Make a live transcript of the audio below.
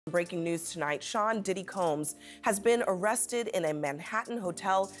Breaking news tonight, Sean Diddy Combs has been arrested in a Manhattan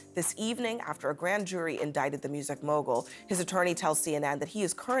hotel this evening after a grand jury indicted the music mogul. His attorney tells CNN that he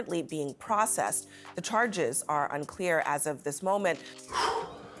is currently being processed. The charges are unclear as of this moment.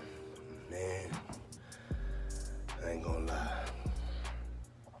 Man, I ain't gonna lie.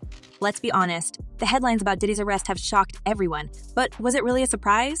 Let's be honest, the headlines about Diddy's arrest have shocked everyone. But was it really a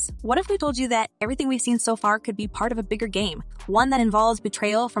surprise? What if we told you that everything we've seen so far could be part of a bigger game? One that involves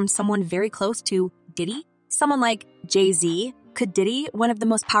betrayal from someone very close to Diddy? Someone like Jay-Z? Could Diddy, one of the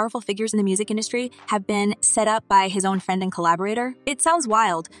most powerful figures in the music industry, have been set up by his own friend and collaborator? It sounds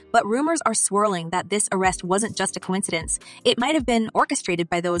wild, but rumors are swirling that this arrest wasn't just a coincidence. It might have been orchestrated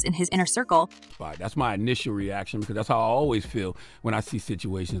by those in his inner circle. That's my initial reaction, because that's how I always feel when I see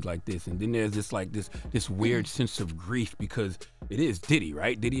situations like this. And then there's this weird sense of grief, because it is Diddy,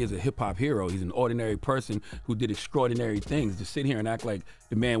 right? Diddy is a hip-hop hero. He's an ordinary person who did extraordinary things. To sit here and act like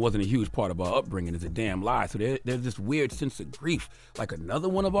the man wasn't a huge part of our upbringing is a damn lie. So there's this weird sense of grief. Like another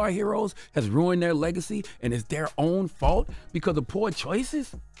one of our heroes has ruined their legacy, and it's their own fault because of poor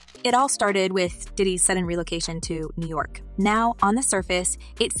choices? It all started with Diddy's sudden relocation to New York. Now, on the surface,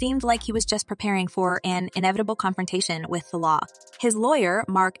 it seemed like he was just preparing for an inevitable confrontation with the law. His lawyer,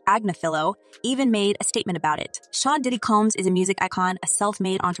 Mark Agnafilo, even made a statement about it. Sean Diddy Combs is a music icon, a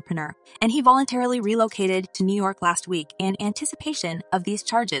self-made entrepreneur, and he voluntarily relocated to New York last week in anticipation of these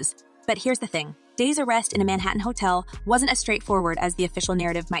charges. But here's the thing. Diddy's arrest in a Manhattan hotel wasn't as straightforward as the official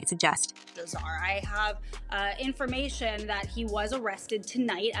narrative might suggest. I have information that he was arrested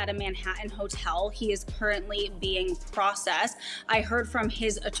tonight at a Manhattan hotel. He is currently being processed. I heard from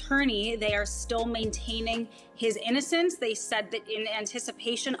his attorney they are still maintaining his innocence. They said that in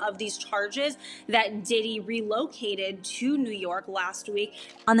anticipation of these charges that Diddy relocated to New York last week.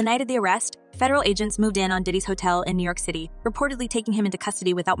 On the night of the arrest, federal agents moved in on Diddy's hotel in New York City, reportedly taking him into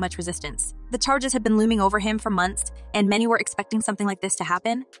custody without much resistance. The charges have been looming over him for months, and many were expecting something like this to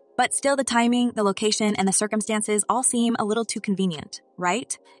happen. But still, the timing, the location, and the circumstances all seem a little too convenient,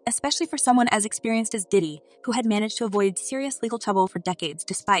 right? Especially for someone as experienced as Diddy, who had managed to avoid serious legal trouble for decades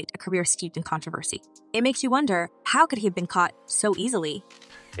despite a career steeped in controversy. It makes you wonder, how could he have been caught so easily?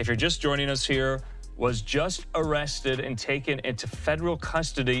 If you're just joining us here, was just arrested and taken into federal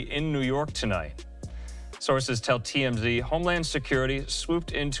custody in New York tonight. Sources tell TMZ Homeland Security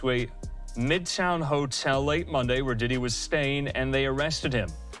swooped into a Midtown hotel late Monday where Diddy was staying, and they arrested him.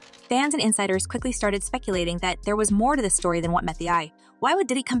 Fans and insiders quickly started speculating that there was more to this story than what met the eye. Why would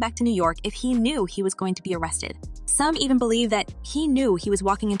Diddy come back to New York if he knew he was going to be arrested? Some even believe that he knew he was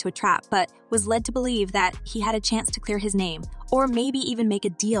walking into a trap, but was led to believe that he had a chance to clear his name, or maybe even make a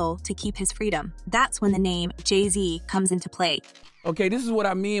deal to keep his freedom. That's when the name Jay-Z comes into play. Okay, this is what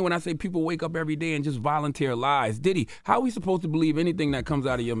I mean when I say people wake up every day and just volunteer lies. Diddy, how are we supposed to believe anything that comes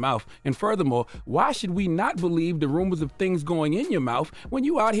out of your mouth? And furthermore, why should we not believe the rumors of things going in your mouth when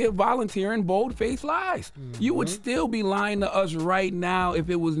you out here volunteering bold-faced lies? You would still be lying to us right now if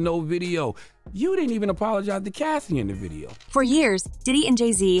it was no video. You didn't even apologize to Cassie in the video. For years, Diddy and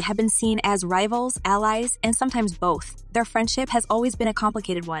Jay-Z have been seen as rivals, allies, and sometimes both. Their friendship has always been a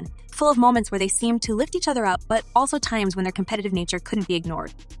complicated one, full of moments where they seemed to lift each other up, but also times when their competitive nature couldn't be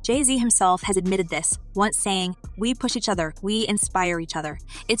ignored. Jay-Z himself has admitted this, once saying, "We push each other, we inspire each other.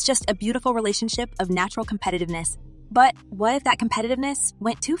 It's just a beautiful relationship of natural competitiveness." But what if that competitiveness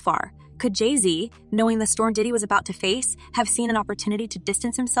went too far? Could Jay-Z, knowing the storm Diddy was about to face, have seen an opportunity to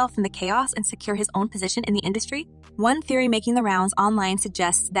distance himself from the chaos and secure his own position in the industry? One theory making the rounds online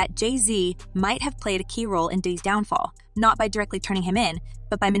suggests that Jay-Z might have played a key role in Diddy's downfall, not by directly turning him in,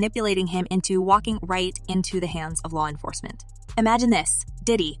 but by manipulating him into walking right into the hands of law enforcement. Imagine this.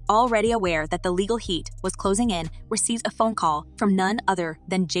 Diddy, already aware that the legal heat was closing in, receives a phone call from none other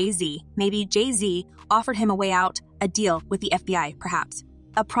than Jay-Z. Maybe Jay-Z offered him a way out, a deal with the FBI, perhaps.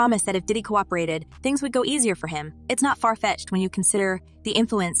 A promise that if Diddy cooperated, things would go easier for him. It's not far-fetched when you consider the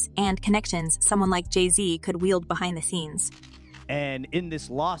influence and connections someone like Jay-Z could wield behind the scenes. And in this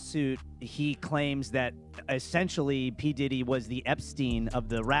lawsuit, he claims that essentially P. Diddy was the Epstein of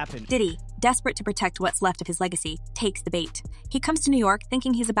the rap industry. Diddy, desperate to protect what's left of his legacy, takes the bait. He comes to New York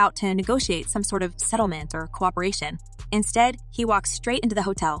thinking he's about to negotiate some sort of settlement or cooperation. Instead, he walks straight into the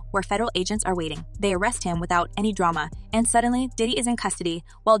hotel where federal agents are waiting. They arrest him without any drama, and suddenly Diddy is in custody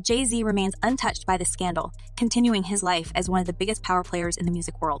while Jay-Z remains untouched by the scandal, continuing his life as one of the biggest power players in the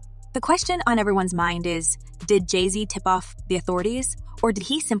music world. The question on everyone's mind is, did Jay-Z tip off the authorities? Or did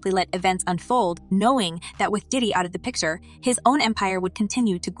he simply let events unfold, knowing that with Diddy out of the picture, his own empire would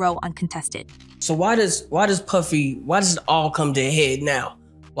continue to grow uncontested? So why does it all come to a head now?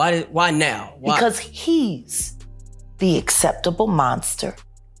 Why now? Why? Because he's the acceptable monster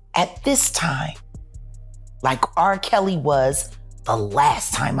at this time, like R. Kelly was the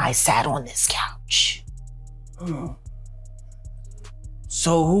last time I sat on this couch.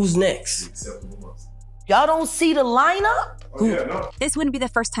 So who's next? Y'all don't see the lineup? This wouldn't be the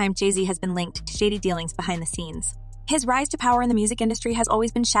first time Jay-Z has been linked to shady dealings behind the scenes. His rise to power in the music industry has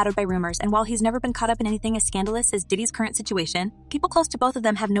always been shadowed by rumors, and while he's never been caught up in anything as scandalous as Diddy's current situation, people close to both of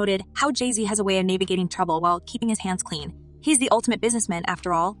them have noted how Jay-Z has a way of navigating trouble while keeping his hands clean. He's the ultimate businessman,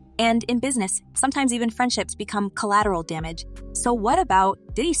 after all, and in business, sometimes even friendships become collateral damage. So what about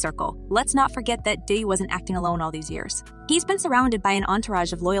Diddy's circle? Let's not forget that Diddy wasn't acting alone all these years. He's been surrounded by an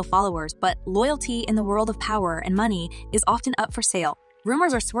entourage of loyal followers, but loyalty in the world of power and money is often up for sale.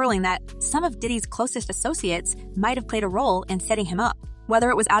 Rumors are swirling that some of Diddy's closest associates might have played a role in setting him up. Whether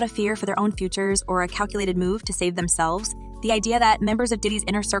it was out of fear for their own futures or a calculated move to save themselves, the idea that members of Diddy's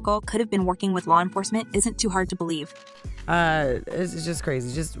inner circle could have been working with law enforcement isn't too hard to believe. It's just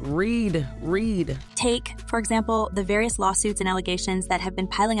crazy. Just read. Take, for example, the various lawsuits and allegations that have been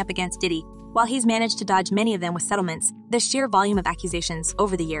piling up against Diddy. While he's managed to dodge many of them with settlements, the sheer volume of accusations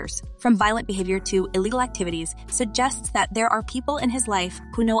over the years, from violent behavior to illegal activities, suggests that there are people in his life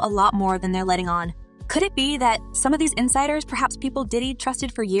who know a lot more than they're letting on. Could it be that some of these insiders, perhaps people Diddy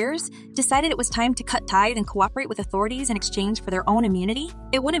trusted for years, decided it was time to cut ties and cooperate with authorities in exchange for their own immunity?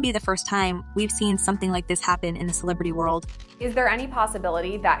 It wouldn't be the first time we've seen something like this happen in the celebrity world. Is there any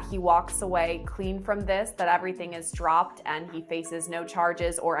possibility that he walks away clean from this, that everything is dropped and he faces no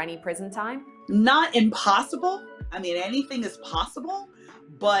charges or any prison time? Not impossible. I mean, anything is possible,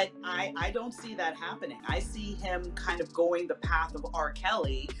 but I don't see that happening. I see him kind of going the path of R.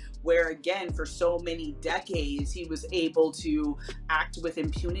 Kelly, where again, for so many decades, he was able to act with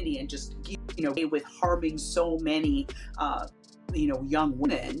impunity and just, with harming so many, young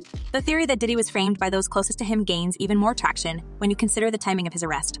women. The theory that Diddy was framed by those closest to him gains even more traction when you consider the timing of his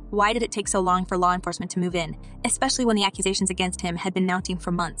arrest. Why did it take so long for law enforcement to move in, especially when the accusations against him had been mounting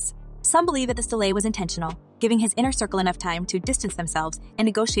for months? Some believe that this delay was intentional, giving his inner circle enough time to distance themselves and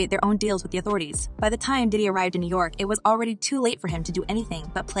negotiate their own deals with the authorities. By the time Diddy arrived in New York, it was already too late for him to do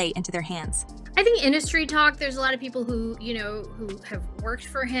anything but play into their hands. I think industry talk, there's a lot of people who have worked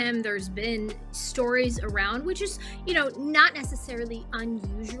for him. There's been stories around, which is, not necessarily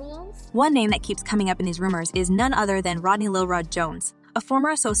unusual. One name that keeps coming up in these rumors is none other than Rodney Lil Rod Jones, a former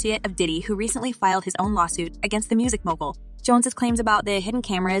associate of Diddy who recently filed his own lawsuit against the music mogul. Jones's claims about the hidden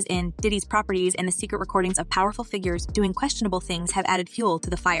cameras in Diddy's properties and the secret recordings of powerful figures doing questionable things have added fuel to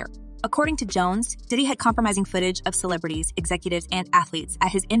the fire. According to Jones, Diddy had compromising footage of celebrities, executives, and athletes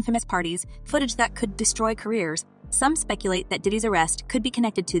at his infamous parties, footage that could destroy careers. Some speculate that Diddy's arrest could be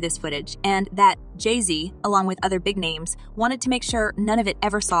connected to this footage, and that Jay-Z, along with other big names, wanted to make sure none of it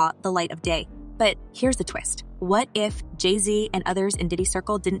ever saw the light of day. But here's the twist. What if Jay-Z and others in Diddy's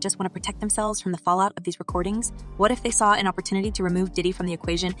circle didn't just want to protect themselves from the fallout of these recordings? What if they saw an opportunity to remove Diddy from the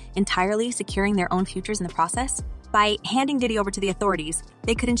equation, entirely securing their own futures in the process? By handing Diddy over to the authorities,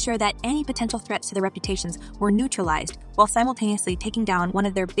 they could ensure that any potential threats to their reputations were neutralized while simultaneously taking down one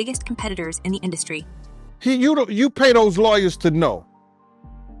of their biggest competitors in the industry. You pay those lawyers to know.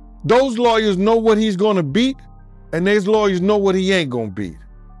 Those lawyers know what he's going to beat, and those lawyers know what he ain't going to beat.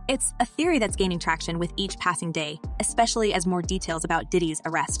 It's a theory that's gaining traction with each passing day, especially as more details about Diddy's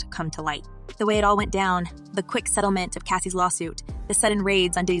arrest come to light. The way it all went down, the quick settlement of Cassie's lawsuit, the sudden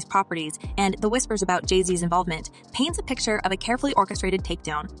raids on Diddy's properties, and the whispers about Jay-Z's involvement paints a picture of a carefully orchestrated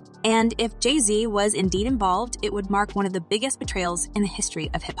takedown. And if Jay-Z was indeed involved, it would mark one of the biggest betrayals in the history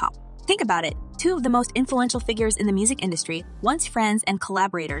of hip-hop. Think about it. Two of the most influential figures in the music industry, once friends and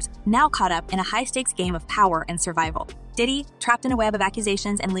collaborators, now caught up in a high-stakes game of power and survival. Diddy, trapped in a web of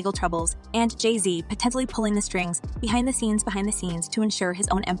accusations and legal troubles, and Jay-Z potentially pulling the strings behind the scenes to ensure his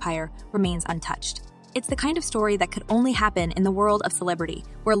own empire remains untouched. It's the kind of story that could only happen in the world of celebrity,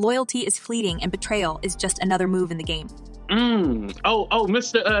 where loyalty is fleeting and betrayal is just another move in the game. Oh,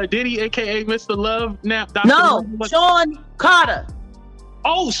 Mr. Diddy, aka Mr. Love. Now, Dr. No, Sean Carter.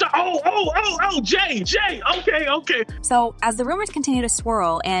 Jay. Okay. So, as the rumors continue to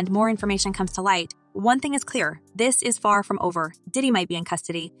swirl and more information comes to light, one thing is clear. This is far from over. Diddy might be in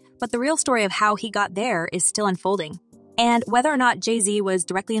custody, but the real story of how he got there is still unfolding. And whether or not Jay-Z was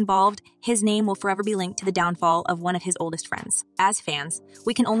directly involved, his name will forever be linked to the downfall of one of his oldest friends. As fans,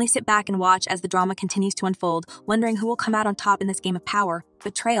 we can only sit back and watch as the drama continues to unfold, wondering who will come out on top in this game of power,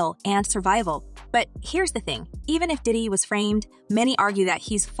 betrayal, and survival. But here's the thing. Even if Diddy was framed, many argue that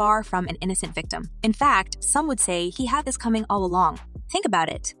he's far from an innocent victim. In fact, some would say he had this coming all along. Think about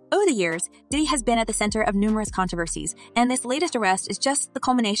it. Over the years, Diddy has been at the center of numerous controversies, and this latest arrest is just the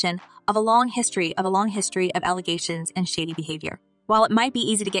culmination of a long history of allegations and shady behavior. While it might be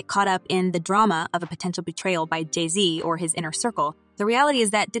easy to get caught up in the drama of a potential betrayal by Jay-Z or his inner circle, the reality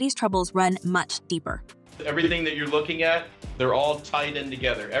is that Diddy's troubles run much deeper. Everything that you're looking at, they're all tied in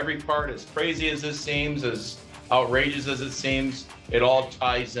together. Every part, as crazy as this seems, as outrageous as it seems, it all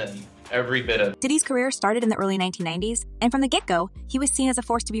ties in. Every bit of it. Diddy's career started in the early 1990s, and from the get-go, he was seen as a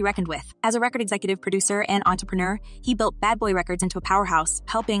force to be reckoned with. As a record executive, producer, and entrepreneur, he built Bad Boy Records into a powerhouse,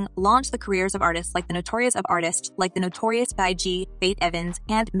 helping launch the careers of artists like the Notorious B.I.G., Faith Evans,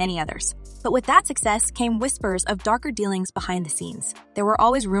 and many others. But with that success came whispers of darker dealings behind the scenes. There were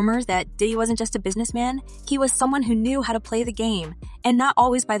always rumors that Diddy wasn't just a businessman, he was someone who knew how to play the game, and not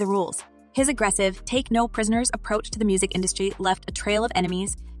always by the rules. His aggressive, take-no-prisoners approach to the music industry left a trail of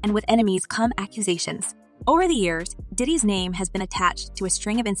enemies, and with enemies come accusations. Over the years, Diddy's name has been attached to a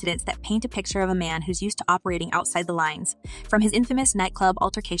string of incidents that paint a picture of a man who's used to operating outside the lines. From his infamous nightclub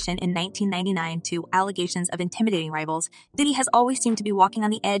altercation in 1999 to allegations of intimidating rivals, Diddy has always seemed to be walking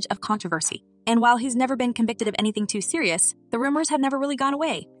on the edge of controversy. And while he's never been convicted of anything too serious, the rumors have never really gone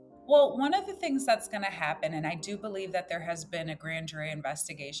away. Well, one of the things that's going to happen, and I do believe that there has been a grand jury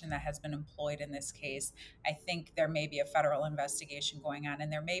investigation that has been employed in this case. I think there may be a federal investigation going on,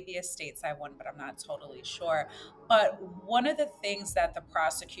 and there may be a stateside one, but I'm not totally sure. But one of the things that the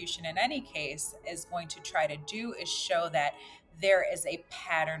prosecution in any case is going to try to do is show that there is a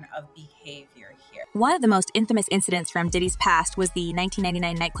pattern of behavior here. One of the most infamous incidents from Diddy's past was the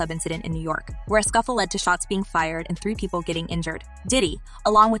 1999 nightclub incident in New York, where a scuffle led to shots being fired and 3 people getting injured. Diddy,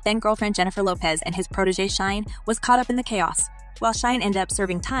 along with then-girlfriend Jennifer Lopez and his protege Shine, was caught up in the chaos. While Shine ended up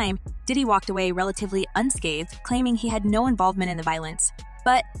serving time, Diddy walked away relatively unscathed, claiming he had no involvement in the violence.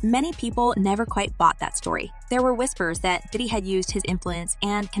 But many people never quite bought that story. There were whispers that Diddy had used his influence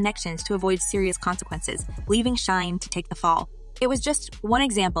and connections to avoid serious consequences, leaving Shine to take the fall. It was just one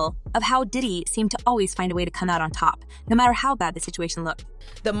example of how Diddy seemed to always find a way to come out on top, no matter how bad the situation looked.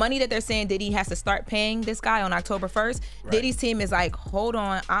 The money that they're saying Diddy has to start paying this guy on October 1st, right. Diddy's team is like, hold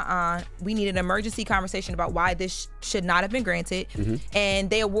on, we need an emergency conversation about why this should not have been granted. And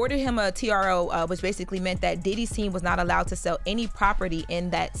they awarded him a TRO, which basically meant that Diddy's team was not allowed to sell any property in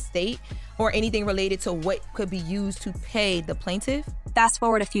that state or anything related to what could be used to pay the plaintiff. Fast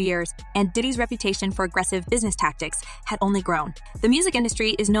forward a few years, and Diddy's reputation for aggressive business tactics had only grown. The music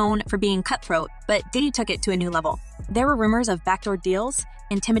industry is known for being cutthroat, but Diddy took it to a new level. There were rumors of backdoor deals,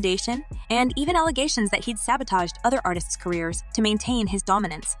 intimidation, and even allegations that he'd sabotaged other artists' careers to maintain his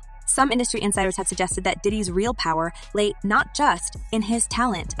dominance. Some industry insiders have suggested that Diddy's real power lay not just in his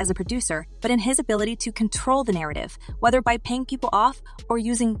talent as a producer, but in his ability to control the narrative, whether by paying people off or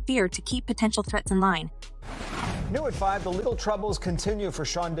using fear to keep potential threats in line. New at 5, the legal troubles continue for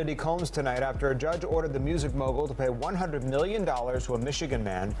Sean Diddy Combs tonight after a judge ordered the music mogul to pay $100 million to a Michigan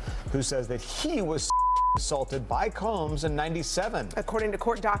man who says that he was assaulted by Combs in '97. According to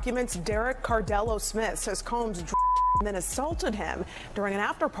court documents, Derek Cardello Smith says Combs then assaulted him during an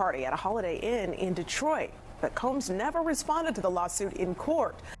after party at a Holiday Inn in Detroit. But Combs never responded to the lawsuit in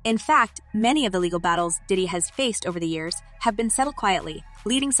court. In fact, many of the legal battles Diddy has faced over the years have been settled quietly,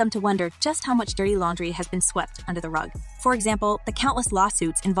 leading some to wonder just how much dirty laundry has been swept under the rug. For example, the countless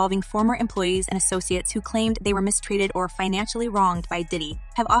lawsuits involving former employees and associates who claimed they were mistreated or financially wronged by Diddy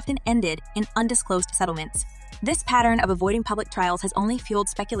have often ended in undisclosed settlements. This pattern of avoiding public trials has only fueled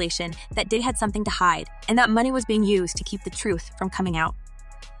speculation that Diddy had something to hide and that money was being used to keep the truth from coming out.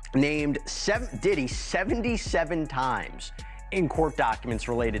 Named Diddy 77 times in court documents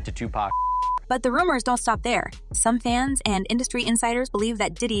related to Tupac. But the rumors don't stop there. Some fans and industry insiders believe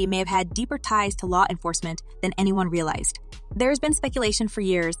that Diddy may have had deeper ties to law enforcement than anyone realized. There's been speculation for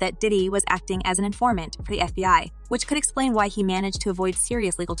years that Diddy was acting as an informant for the FBI, which could explain why he managed to avoid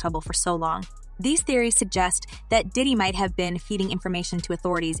serious legal trouble for so long. These theories suggest that Diddy might have been feeding information to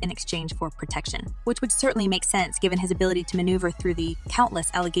authorities in exchange for protection, which would certainly make sense given his ability to maneuver through the countless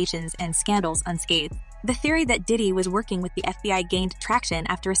allegations and scandals unscathed. The theory that Diddy was working with the FBI gained traction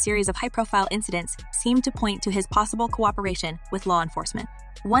after a series of high-profile incidents seemed to point to his possible cooperation with law enforcement.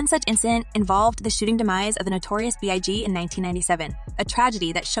 One such incident involved the shooting demise of the Notorious B.I.G. in 1997, a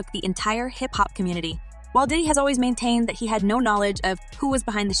tragedy that shook the entire hip-hop community. While Diddy has always maintained that he had no knowledge of who was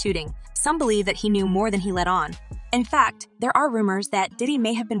behind the shooting, some believe that he knew more than he let on. In fact, there are rumors that Diddy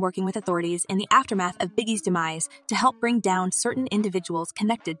may have been working with authorities in the aftermath of Biggie's demise to help bring down certain individuals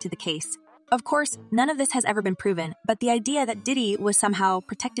connected to the case. Of course, none of this has ever been proven, but the idea that Diddy was somehow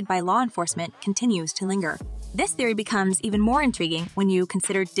protected by law enforcement continues to linger. This theory becomes even more intriguing when you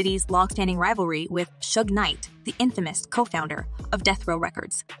consider Diddy's long-standing rivalry with Suge Knight, the infamous co-founder of Death Row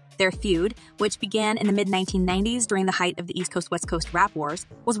Records. Their feud, which began in the mid-1990s during the height of the East Coast-West Coast rap wars,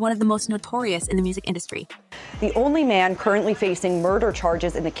 was one of the most notorious in the music industry. The only man currently facing murder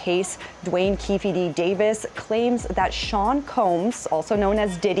charges in the case, Dwayne Keefe D. Davis, claims that Sean Combs, also known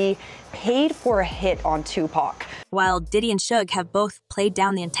as Diddy, paid for a hit on Tupac. While Diddy and Suge have both played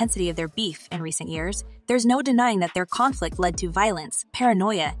down the intensity of their beef in recent years, there's no denying that their conflict led to violence,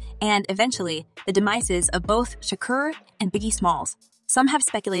 paranoia, and eventually the demises of both Shakur and Biggie Smalls. Some have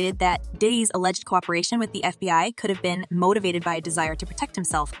speculated that Diddy's alleged cooperation with the FBI could have been motivated by a desire to protect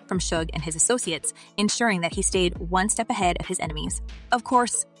himself from Suge and his associates, ensuring that he stayed one step ahead of his enemies. Of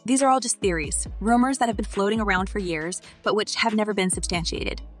course, these are all just theories, rumors that have been floating around for years, but which have never been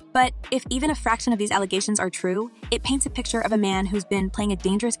substantiated. But if even a fraction of these allegations are true, it paints a picture of a man who's been playing a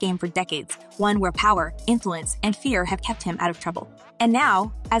dangerous game for decades, one where power, influence, and fear have kept him out of trouble. And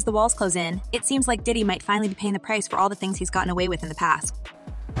now, as the walls close in, it seems like Diddy might finally be paying the price for all the things he's gotten away with in the past.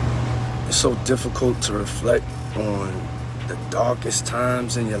 It's so difficult to reflect on the darkest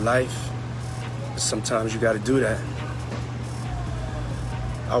times in your life. Sometimes you gotta do that.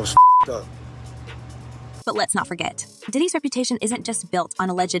 I was f***ed up. But let's not forget, Diddy's reputation isn't just built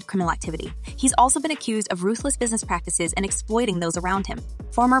on alleged criminal activity. He's also been accused of ruthless business practices and exploiting those around him.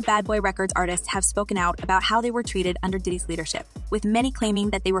 Former Bad Boy Records artists have spoken out about how they were treated under Diddy's leadership, with many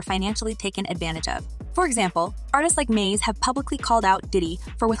claiming that they were financially taken advantage of. For example, artists like Maze have publicly called out Diddy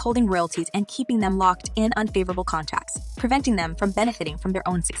for withholding royalties and keeping them locked in unfavorable contracts, preventing them from benefiting from their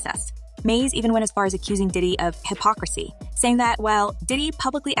own success. Maze even went as far as accusing Diddy of hypocrisy, saying that while Diddy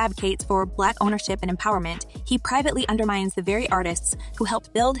publicly advocates for Black ownership and empowerment, he privately undermines the very artists who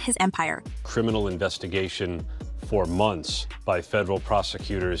helped build his empire. Criminal investigation for months by federal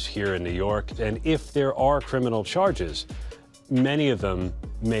prosecutors here in New York. And if there are criminal charges, many of them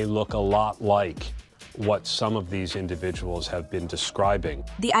may look a lot like what some of these individuals have been describing.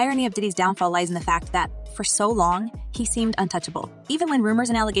 The irony of Diddy's downfall lies in the fact that, for so long, he seemed untouchable. Even when rumors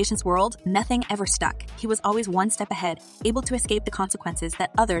and allegations swirled, nothing ever stuck. He was always one step ahead, able to escape the consequences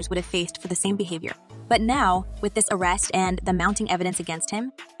that others would have faced for the same behavior. But now, with this arrest and the mounting evidence against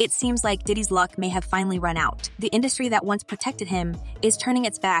him, it seems like Diddy's luck may have finally run out. The industry that once protected him is turning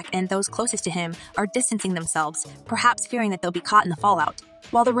its back, and those closest to him are distancing themselves, perhaps fearing that they'll be caught in the fallout.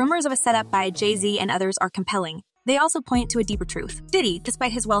 While the rumors of a setup by Jay-Z and others are compelling, they also point to a deeper truth. Diddy,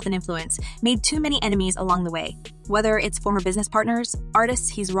 despite his wealth and influence, made too many enemies along the way. Whether it's former business partners, artists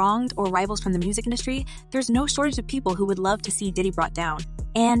he's wronged, or rivals from the music industry, there's no shortage of people who would love to see Diddy brought down.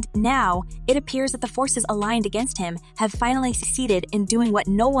 And now, it appears that the forces aligned against him have finally succeeded in doing what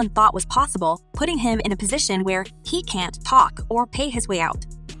no one thought was possible, putting him in a position where he can't talk or pay his way out.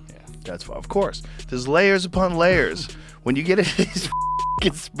 Yeah, that's why, of course. There's layers upon layers. When you get into these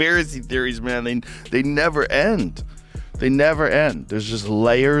conspiracy theories, man, they never end. They never end. There's just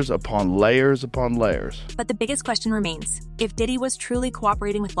layers upon layers upon layers. But the biggest question remains. If Diddy was truly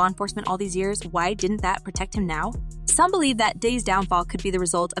cooperating with law enforcement all these years, why didn't that protect him now? Some believe that Diddy's downfall could be the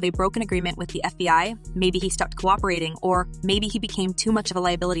result of a broken agreement with the FBI. Maybe he stopped cooperating, or maybe he became too much of a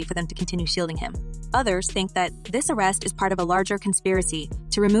liability for them to continue shielding him. Others think that this arrest is part of a larger conspiracy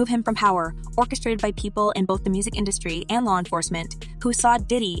to remove him from power, orchestrated by people in both the music industry and law enforcement who saw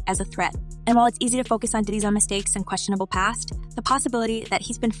Diddy as a threat. And while it's easy to focus on Diddy's own mistakes and questionable past, the possibility that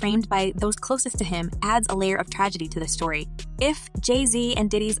he's been framed by those closest to him adds a layer of tragedy to the story. If Jay-Z and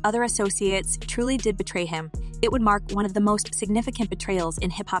Diddy's other associates truly did betray him, it would mark one of the most significant betrayals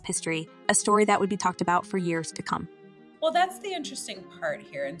in hip-hop history, a story that would be talked about for years to come. Well, that's the interesting part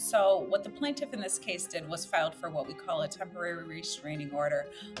here. And so what the plaintiff in this case did was filed for what we call a temporary restraining order,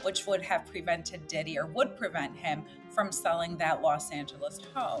 which would have prevented Diddy, or would prevent him from selling that Los Angeles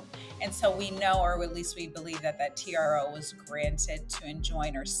home. And so we know, or at least we believe, that that TRO was granted to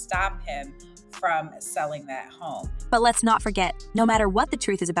enjoin or stop him from selling that home. But let's not forget, no matter what the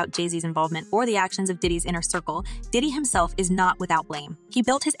truth is about Jay-Z's involvement or the actions of Diddy's inner circle, Diddy himself is not without blame. He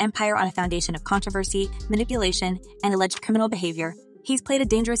built his empire on a foundation of controversy, manipulation, and alleged criminal behavior. He's played a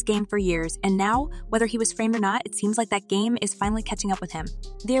dangerous game for years, and now, whether he was framed or not, it seems like that game is finally catching up with him.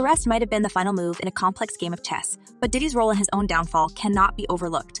 The arrest might have been the final move in a complex game of chess, but Diddy's role in his own downfall cannot be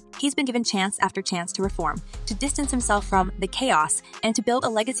overlooked. He's been given chance after chance to reform, to distance himself from the chaos, and to build a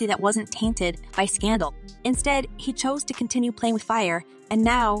legacy that wasn't tainted by scandal. Instead, he chose to continue playing with fire, and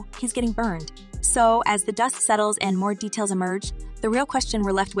now he's getting burned. So, as the dust settles and more details emerge, the real question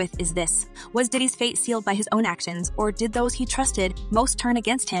we're left with is this. Was Diddy's fate sealed by his own actions, or did those he trusted most turn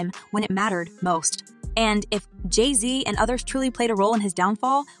against him when it mattered most? And if Jay-Z and others truly played a role in his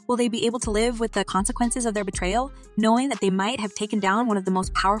downfall, will they be able to live with the consequences of their betrayal, knowing that they might have taken down one of the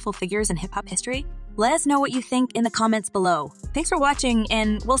most powerful figures in hip-hop history? Let us know what you think in the comments below. Thanks for watching,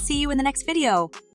 and we'll see you in the next video.